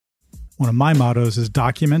One of my mottos is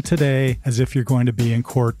document today as if you're going to be in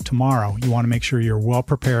court tomorrow. You want to make sure you're well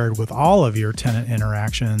prepared with all of your tenant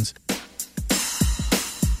interactions.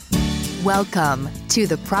 Welcome to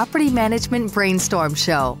the Property Management Brainstorm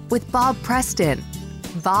Show with Bob Preston.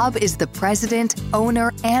 Bob is the president,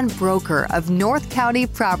 owner, and broker of North County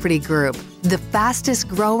Property Group, the fastest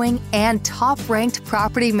growing and top-ranked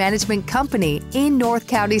property management company in North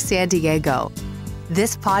County, San Diego.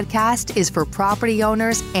 This podcast is for property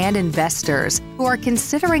owners and investors who are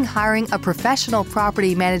considering hiring a professional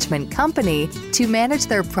property management company to manage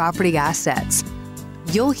their property assets.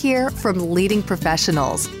 You'll hear from leading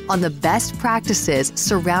professionals on the best practices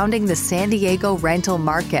surrounding the San Diego rental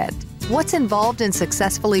market, what's involved in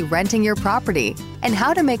successfully renting your property, and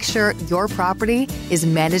how to make sure your property is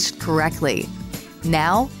managed correctly.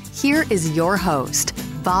 Now, here is your host,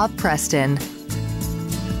 Bob Preston.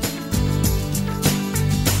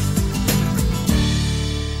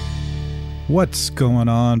 What's going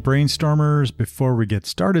on, brainstormers? Before we get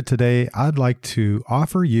started today, I'd like to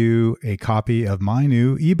offer you a copy of my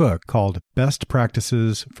new ebook called Best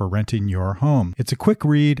Practices for Renting Your Home. It's a quick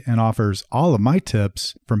read and offers all of my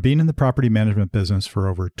tips from being in the property management business for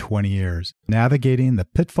over 20 years, navigating the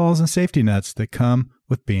pitfalls and safety nets that come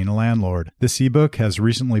with being a landlord. This ebook has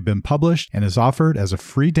recently been published and is offered as a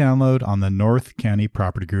free download on the North County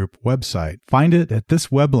Property Group website. Find it at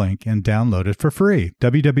this web link and download it for free.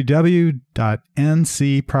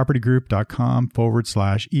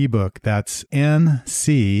 www.ncpropertygroup.com/ebook. That's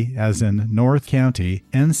NC as in North County,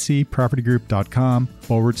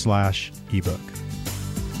 ncpropertygroup.com/ebook.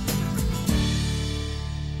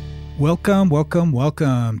 Welcome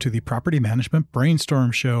to the Property Management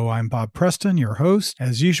Brainstorm Show. I'm Bob Preston, your host,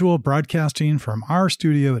 as usual, broadcasting from our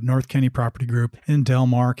studio at North County Property Group in Del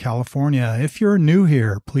Mar, California. If you're new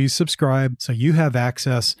here, please subscribe so you have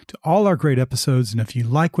access to all our great episodes. And if you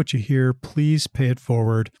like what you hear, please pay it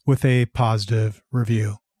forward with a positive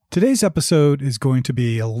review. Today's episode is going to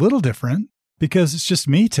be a little different because it's just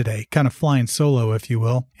me today, kind of flying solo, if you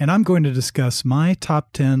will, and I'm going to discuss my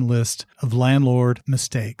top 10 list of landlord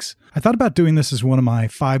mistakes. I thought about doing this as one of my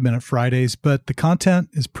 5-Minute Fridays, but the content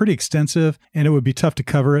is pretty extensive and it would be tough to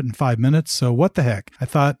cover it in 5 minutes, so what the heck? I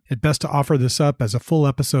thought it best to offer this up as a full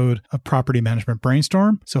episode of Property Management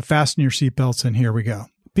Brainstorm, so fasten your seatbelts and here we go.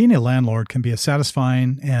 Being a landlord can be a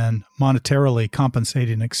satisfying and monetarily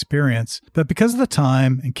compensating experience, but because of the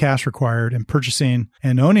time and cash required in purchasing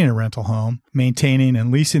and owning a rental home, maintaining and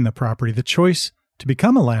leasing the property, the choice to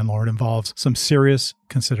become a landlord involves some serious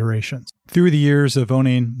considerations. Through the years of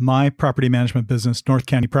owning my property management business, North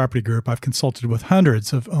County Property Group, I've consulted with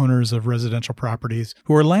hundreds of owners of residential properties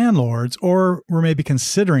who are landlords or were maybe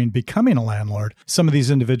considering becoming a landlord. Some of these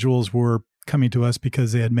individuals were coming to us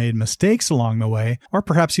because they had made mistakes along the way, or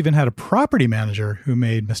perhaps even had a property manager who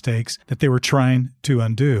made mistakes that they were trying to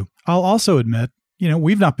undo. I'll also admit,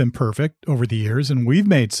 we've not been perfect over the years, and we've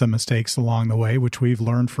made some mistakes along the way, which we've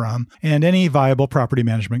learned from, and any viable property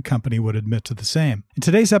management company would admit to the same. In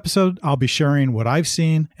today's episode, I'll be sharing what I've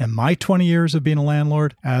seen in my 20 years of being a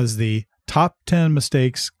landlord as the top 10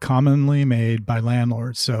 mistakes commonly made by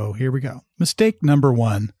landlords. So here we go. Mistake number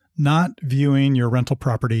 1. Not viewing your rental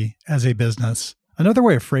property as a business. Another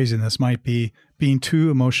way of phrasing this might be being too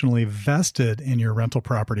emotionally vested in your rental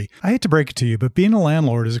property. I hate to break it to you, but being a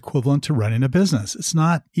landlord is equivalent to running a business. It's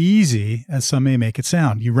not easy as some may make it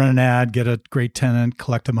sound. You run an ad, get a great tenant,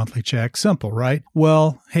 collect a monthly check. Simple, right?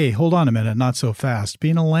 Well, hey, hold on a minute, not so fast.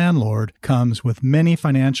 Being a landlord comes with many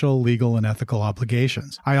financial, legal, and ethical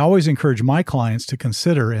obligations. I always encourage my clients to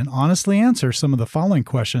consider and honestly answer some of the following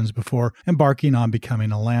questions before embarking on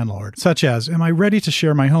becoming a landlord, such as, am I ready to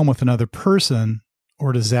share my home with another person?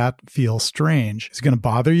 Or does that feel strange? Is it going to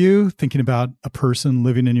bother you thinking about a person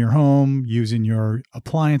living in your home, using your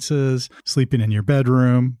appliances, sleeping in your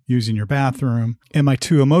bedroom, using your bathroom? Am I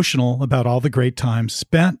too emotional about all the great time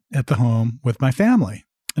spent at the home with my family?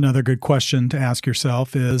 Another good question to ask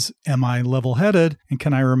yourself is, am I level-headed and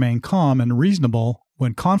can I remain calm and reasonable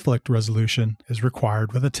when conflict resolution is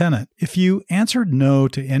required with a tenant? If you answered no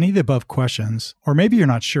to any of the above questions, or maybe you're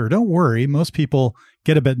not sure, don't worry. Most people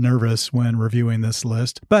get a bit nervous when reviewing this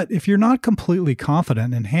list. But if you're not completely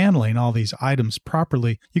confident in handling all these items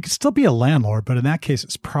properly, you can still be a landlord, but in that case,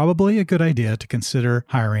 it's probably a good idea to consider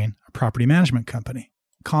hiring a property management company.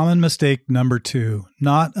 Common mistake number 2,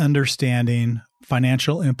 not understanding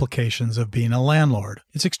financial implications of being a landlord.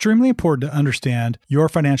 It's extremely important to understand your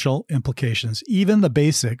financial implications, even the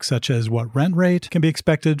basics, such as what rent rate can be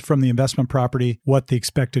expected from the investment property, what the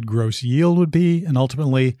expected gross yield would be, and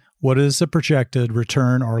ultimately what is the projected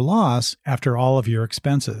return or loss after all of your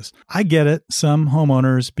expenses. I get it. Some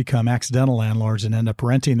homeowners become accidental landlords and end up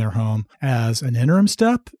renting their home as an interim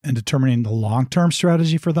step in determining the long-term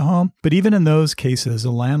strategy for the home. But even in those cases,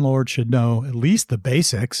 a landlord should know at least the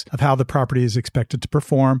basics of how the property is expected to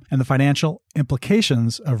perform and the financial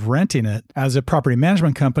implications of renting it. As a property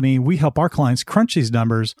management company, we help our clients crunch these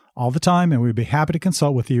numbers all the time, and we'd be happy to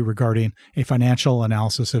consult with you regarding a financial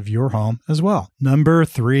analysis of your home as well. Number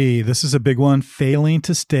 3, this is a big one, failing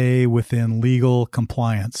to stay within legal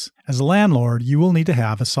compliance. As a landlord, you will need to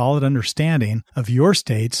have a solid understanding of your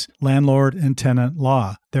state's landlord and tenant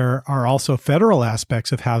law. There are also federal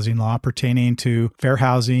aspects of housing law pertaining to fair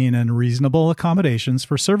housing and reasonable accommodations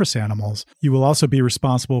for service animals. You will also be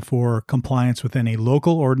responsible for compliance with any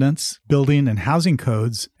local ordinance, building and housing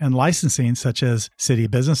codes, and licensing such as city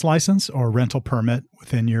business license or rental permit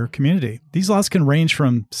within your community. These laws can range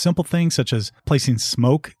from simple things such as placing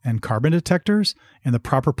smoke and carbon detectors in the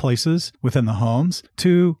proper places within the homes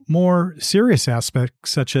to more serious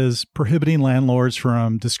aspects such as prohibiting landlords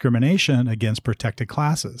from discrimination against protected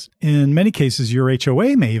classes. In many cases, your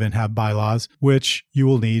HOA may even have bylaws which you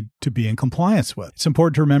will need to be in compliance with. It's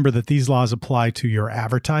important to remember that these laws apply to your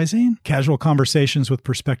advertising, casual conversations with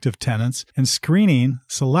prospective tenants, and screening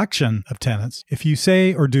selection of tenants. If you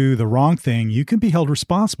say or do the wrong thing, you can be held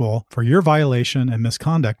responsible for your violation and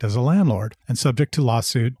misconduct as a landlord and subject to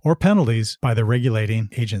lawsuit or penalties by the regulating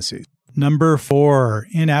agencies. Number 4,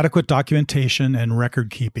 inadequate documentation and record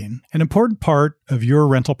keeping. An important part of your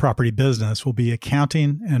rental property business will be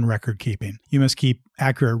accounting and record keeping. You must keep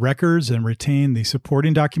accurate records and retain the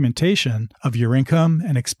supporting documentation of your income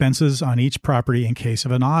and expenses on each property in case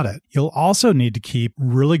of an audit. You'll also need to keep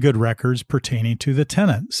really good records pertaining to the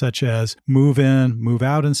tenant, such as move-in,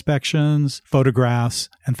 move-out inspections, photographs,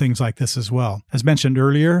 and things like this as well. As mentioned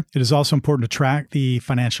earlier, it is also important to track the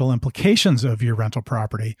financial implications of your rental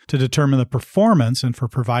property to determine the performance and for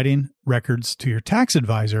providing records to your tax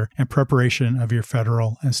advisor in preparation of your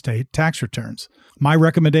federal and state tax returns. My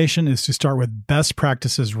recommendation is to start with best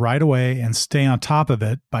practices right away and stay on top of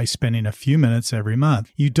it by spending a few minutes every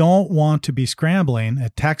month. You don't want to be scrambling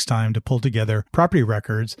at tax time to pull together property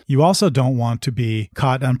records. You also don't want to be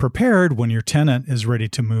caught unprepared when your tenant is ready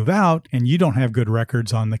to move out and you don't have good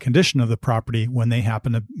records on the condition of the property when they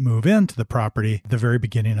happen to move into the property at the very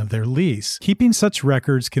beginning of their lease. Keeping such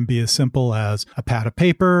records can be as simple as a pad of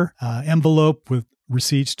paper, envelope with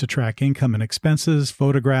receipts to track income and expenses,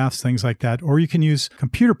 photographs, things like that. Or you can use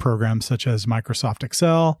computer programs such as Microsoft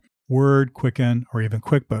Excel, Word, Quicken, or even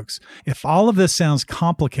QuickBooks. If all of this sounds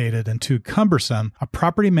complicated and too cumbersome, a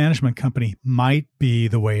property management company might be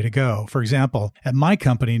the way to go. For example, at my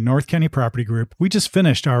company, North County Property Group, we just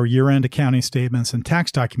finished our year-end accounting statements and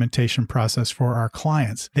tax documentation process for our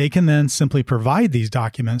clients. They can then simply provide these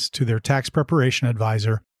documents to their tax preparation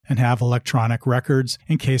advisor and have electronic records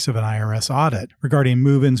in case of an IRS audit. Regarding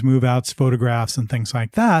move-ins, move-outs, photographs, and things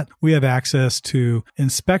like that, we have access to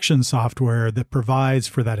inspection software that provides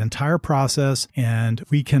for that entire process, and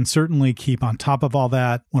we can certainly keep on top of all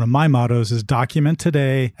that. One of my mottos is document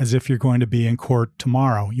today as if you're going to be in court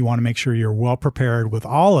tomorrow. You want to make sure you're well prepared with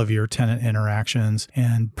all of your tenant interactions,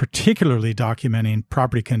 and particularly documenting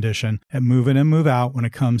property condition at move-in and move-out when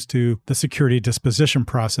it comes to the security disposition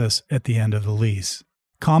process at the end of the lease.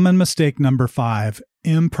 Common mistake number 5,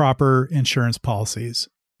 improper insurance policies.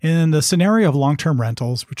 In the scenario of long-term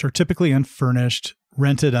rentals, which are typically unfurnished,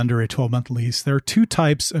 rented under a 12-month lease, there are 2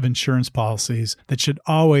 types of insurance policies that should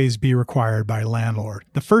always be required by a landlord.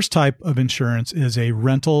 The first type of insurance is a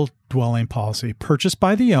rental dwelling policy purchased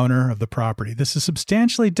by the owner of the property. This is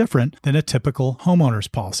substantially different than a typical homeowner's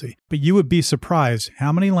policy, but you would be surprised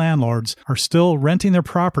how many landlords are still renting their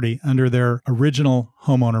property under their original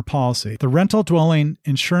homeowner policy. The rental dwelling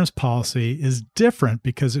insurance policy is different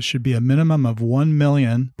because it should be a minimum of $1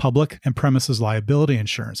 million public and premises liability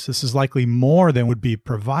insurance. This is likely more than would be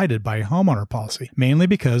provided by a homeowner policy, mainly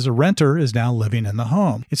because a renter is now living in the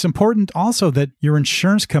home. It's important also that your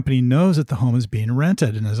insurance company knows that the home is being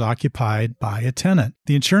rented and is occupied by a tenant.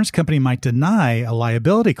 The insurance company might deny a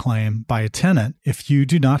liability claim by a tenant if you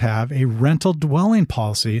do not have a rental dwelling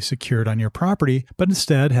policy secured on your property, but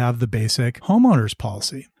instead have the basic homeowner's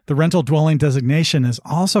policy. The rental dwelling designation is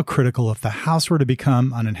also critical if the house were to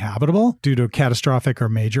become uninhabitable due to a catastrophic or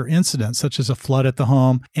major incident, such as a flood at the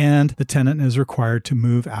home, and the tenant is required to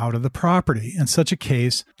move out of the property. In such a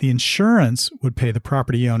case, the insurance would pay the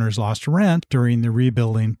property owner's lost rent during the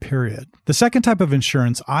rebuilding period. The second type of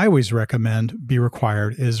insurance I always recommend be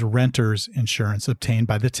required is renter's insurance obtained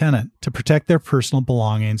by the tenant to protect their personal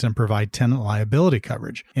belongings and provide tenant liability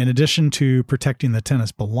coverage. In addition to protecting the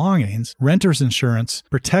tenant's belongings, renter's insurance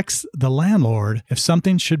protects protects the landlord if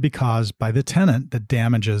something should be caused by the tenant that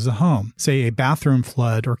damages the home, say a bathroom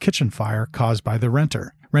flood or kitchen fire caused by the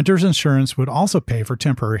renter. Renter's insurance would also pay for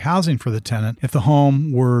temporary housing for the tenant if the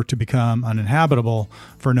home were to become uninhabitable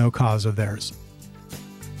for no cause of theirs.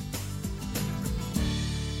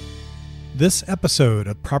 This episode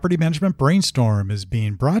of Property Management Brainstorm is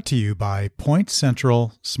being brought to you by Point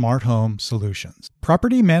Central Smart Home Solutions.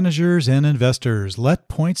 Property managers and investors, let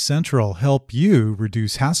Point Central help you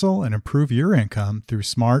reduce hassle and improve your income through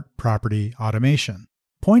smart property automation.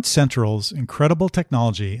 Point Central's incredible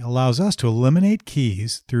technology allows us to eliminate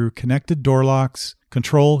keys through connected door locks,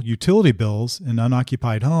 control utility bills in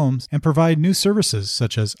unoccupied homes, and provide new services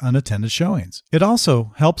such as unattended showings. It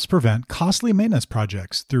also helps prevent costly maintenance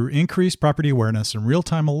projects through increased property awareness and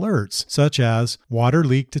real-time alerts such as water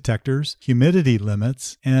leak detectors, humidity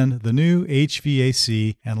limits, and the new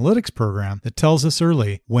HVAC analytics program that tells us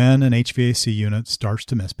early when an HVAC unit starts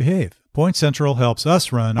to misbehave. Point Central helps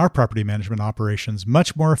us run our property management operations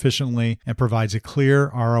much more efficiently and provides a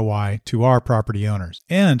clear ROI to our property owners.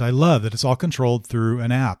 And I love that it's all controlled through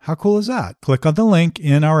an app. How cool is that? Click on the link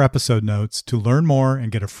in our episode notes to learn more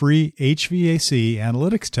and get a free HVAC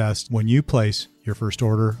analytics test when you place your first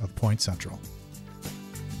order of Point Central.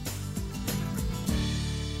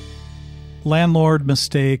 Landlord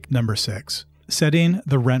mistake number 6, setting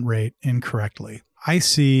the rent rate incorrectly. I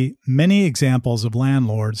see many examples of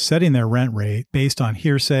landlords setting their rent rate based on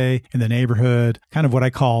hearsay in the neighborhood, kind of what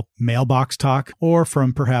I call mailbox talk, or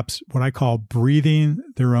from perhaps what I call breathing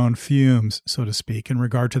their own fumes, so to speak, in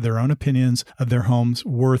regard to their own opinions of their home's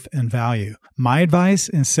worth and value. My advice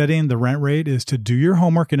in setting the rent rate is to do your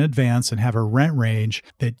homework in advance and have a rent range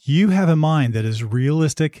that you have in mind that is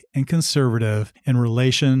realistic and conservative in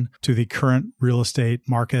relation to the current real estate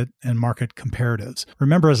market and market comparatives.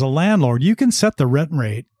 Remember, as a landlord, you can set the rent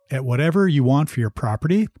rate at whatever you want for your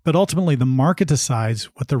property, but ultimately the market decides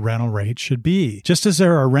what the rental rate should be. Just as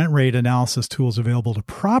there are rent rate analysis tools available to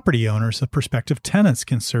property owners, the prospective tenants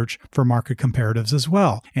can search for market comparatives as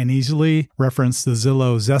well and easily reference the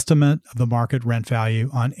Zillow Zestimate of the market rent value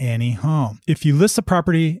on any home. If you list the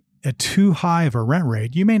property at too high of a rent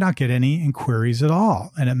rate, you may not get any inquiries at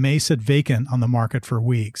all, and it may sit vacant on the market for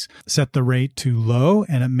weeks. Set the rate too low,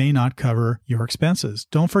 and it may not cover your expenses.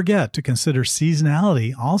 Don't forget to consider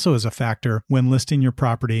seasonality also as a factor when listing your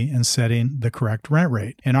property and setting the correct rent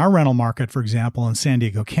rate. In our rental market, for example, in San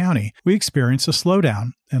Diego County, we experienced a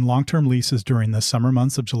slowdown in long-term leases during the summer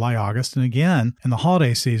months of July, August, and again in the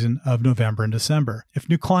holiday season of November and December. If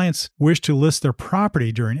new clients wish to list their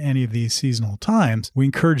property during any of these seasonal times, we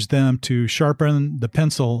encourage them to sharpen the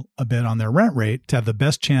pencil a bit on their rent rate to have the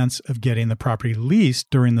best chance of getting the property leased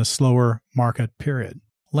during the slower market period.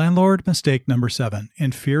 Landlord mistake number 7,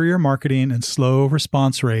 inferior marketing and slow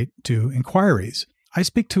response rate to inquiries. I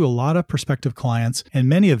speak to a lot of prospective clients, and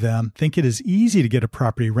many of them think it is easy to get a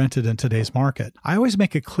property rented in today's market. I always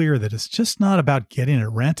make it clear that it's just not about getting it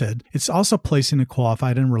rented. It's also placing a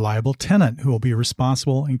qualified and reliable tenant who will be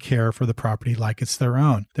responsible and care for the property like it's their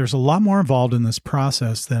own. There's a lot more involved in this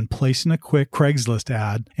process than placing a quick Craigslist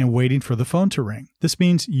ad and waiting for the phone to ring. This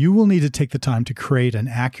means you will need to take the time to create an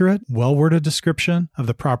accurate, well-worded description of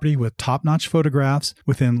the property with top-notch photographs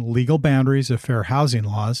within legal boundaries of fair housing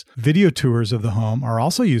laws. Video tours of the home are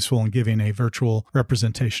also useful in giving a virtual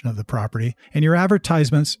representation of the property, and your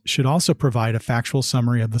advertisements should also provide a factual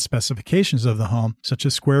summary of the specifications of the home, such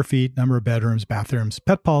as square feet, number of bedrooms, bathrooms,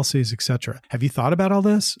 pet policies, etc. Have you thought about all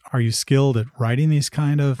this? Are you skilled at writing these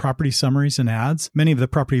kind of property summaries and ads? Many of the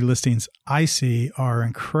property listings I see are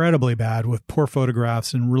incredibly bad with poor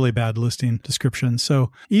photographs and really bad listing descriptions.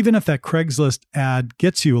 So even if that Craigslist ad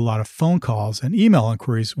gets you a lot of phone calls and email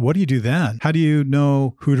inquiries, what do you do then? How do you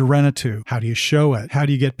know who to rent it to? How do you show it? How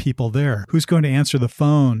do you get people there? Who's going to answer the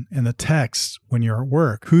phone and the texts when you're at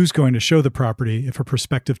work? Who's going to show the property if a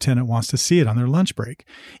prospective tenant wants to see it on their lunch break?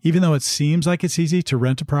 Even though it seems like it's easy to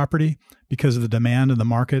rent a property because of the demand in the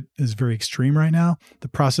market is very extreme right now, the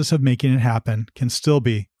process of making it happen can still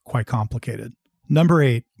be quite complicated. Number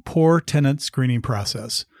 8, poor tenant screening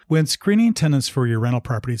process. When screening tenants for your rental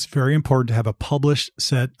property, it's very important to have a published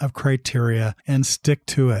set of criteria and stick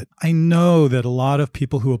to it. I know that a lot of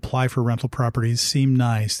people who apply for rental properties seem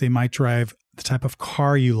nice. They might drive the type of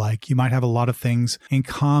car you like. You might have a lot of things in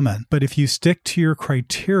common. But if you stick to your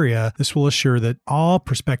criteria, this will assure that all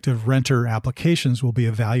prospective renter applications will be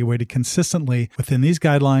evaluated consistently within these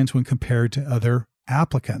guidelines when compared to other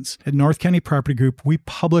applicants. At North County Property Group, we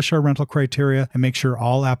publish our rental criteria and make sure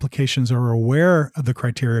all applications are aware of the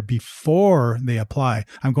criteria before they apply.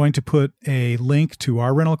 I'm going to put a link to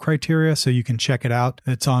our rental criteria so you can check it out.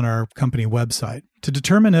 It's on our company website. To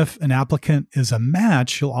determine if an applicant is a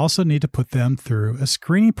match, you'll also need to put them through a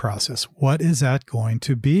screening process. What is that going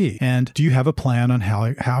to be? And do you have a plan on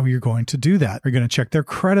how you're going to do that? Are you going to check their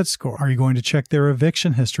credit score? Are you going to check their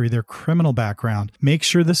eviction history, their criminal background? Make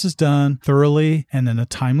sure this is done thoroughly and in a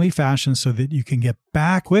timely fashion so that you can get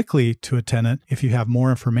back quickly to a tenant if you have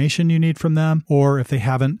more information you need from them, or if they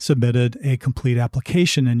haven't submitted a complete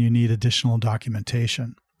application and you need additional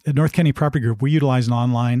documentation. At North County Property Group, we utilize an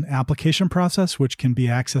online application process, which can be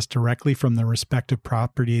accessed directly from the respective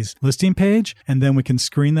property's listing page, and then we can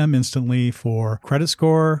screen them instantly for credit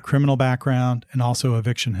score, criminal background, and also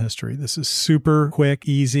eviction history. This is super quick,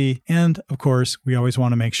 easy, and of course, we always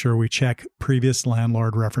want to make sure we check previous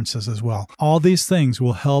landlord references as well. All these things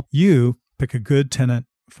will help you pick a good tenant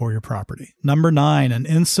for your property. Number 9, an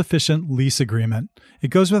insufficient lease agreement. It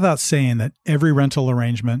goes without saying that every rental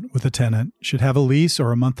arrangement with a tenant should have a lease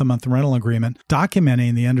or a month-to-month rental agreement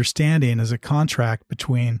documenting the understanding as a contract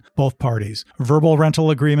between both parties. Verbal rental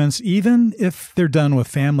agreements, even if they're done with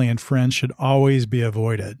family and friends, should always be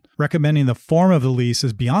avoided. Recommending the form of the lease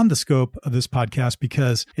is beyond the scope of this podcast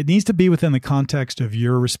because it needs to be within the context of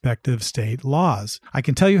your respective state laws. I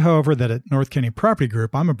can tell you, however, that at North County Property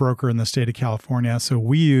Group, I'm a broker in the state of California, so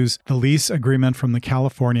we use the lease agreement from the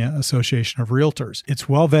California Association of Realtors. It's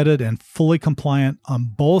well vetted and fully compliant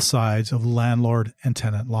on both sides of landlord and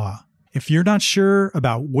tenant law. If you're not sure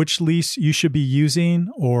about which lease you should be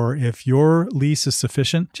using or if your lease is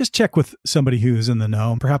sufficient, just check with somebody who's in the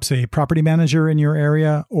know, perhaps a property manager in your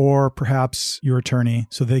area or perhaps your attorney,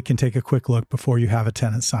 so they can take a quick look before you have a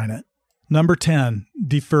tenant sign it. Number 10,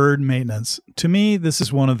 deferred maintenance. To me, this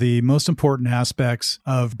is one of the most important aspects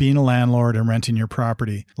of being a landlord and renting your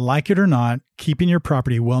property. Like it or not, keeping your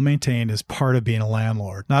property well maintained is part of being a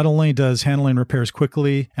landlord. Not only does handling repairs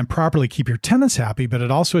quickly and properly keep your tenants happy, but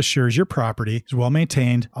it also assures your property is well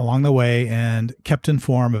maintained along the way and kept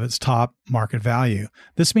informed of its top market value.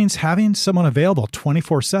 This means having someone available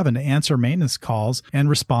 24/7 to answer maintenance calls and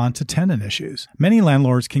respond to tenant issues. Many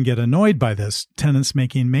landlords can get annoyed by this, tenants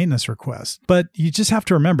making maintenance requests, but you just have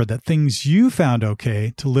to remember that things you found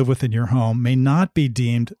okay to live with in your home may not be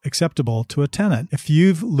deemed acceptable to a tenant. If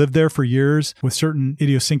you've lived there for years with certain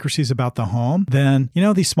idiosyncrasies about the home, then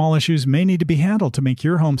these small issues may need to be handled to make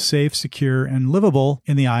your home safe, secure, and livable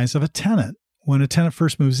in the eyes of a tenant. When a tenant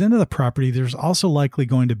first moves into the property, there's also likely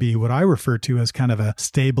going to be what I refer to as kind of a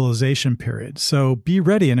stabilization period. So be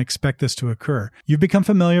ready and expect this to occur. You've become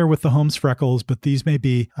familiar with the home's freckles, but these may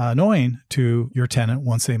be annoying to your tenant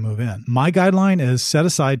once they move in. My guideline is set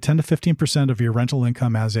aside 10 to 15% of your rental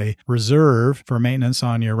income as a reserve for maintenance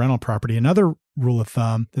on your rental property. Another rule of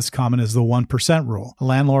thumb that's common is the 1% rule. A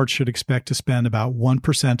landlord should expect to spend about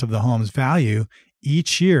 1% of the home's value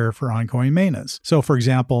each year for ongoing maintenance. So, for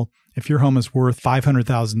example, if your home is worth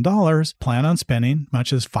 $500,000, plan on spending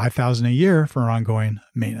much as $5,000 a year for ongoing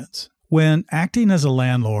maintenance. When acting as a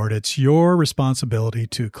landlord, it's your responsibility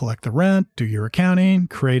to collect the rent, do your accounting,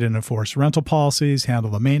 create and enforce rental policies,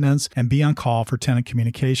 handle the maintenance, and be on call for tenant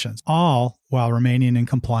communications, all while remaining in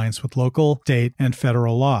compliance with local, state, and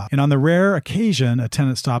federal law. And on the rare occasion a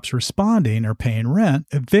tenant stops responding or paying rent,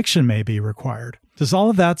 eviction may be required. Does all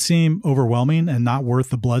of that seem overwhelming and not worth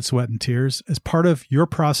the blood, sweat, and tears? As part of your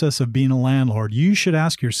process of being a landlord, you should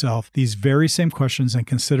ask yourself these very same questions and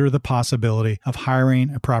consider the possibility of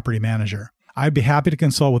hiring a property manager. I'd be happy to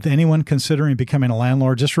consult with anyone considering becoming a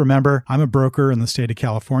landlord. Just remember, I'm a broker in the state of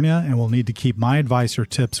California and will need to keep my advice or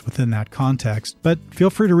tips within that context. But feel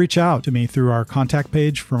free to reach out to me through our contact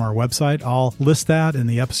page from our website. I'll list that in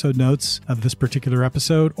the episode notes of this particular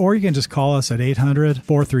episode, or you can just call us at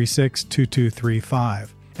 800-436-2235.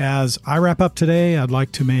 As I wrap up today, I'd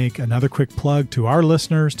like to make another quick plug to our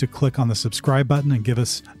listeners to click on the subscribe button and give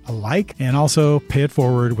us a like, and also pay it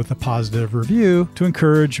forward with a positive review to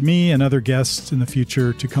encourage me and other guests in the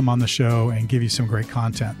future to come on the show and give you some great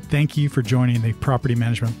content. Thank you for joining the Property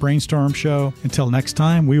Management Brainstorm Show. Until next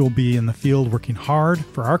time, we will be in the field working hard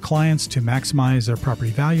for our clients to maximize their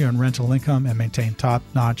property value and rental income and maintain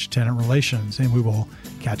top-notch tenant relations, and we will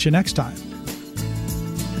catch you next time.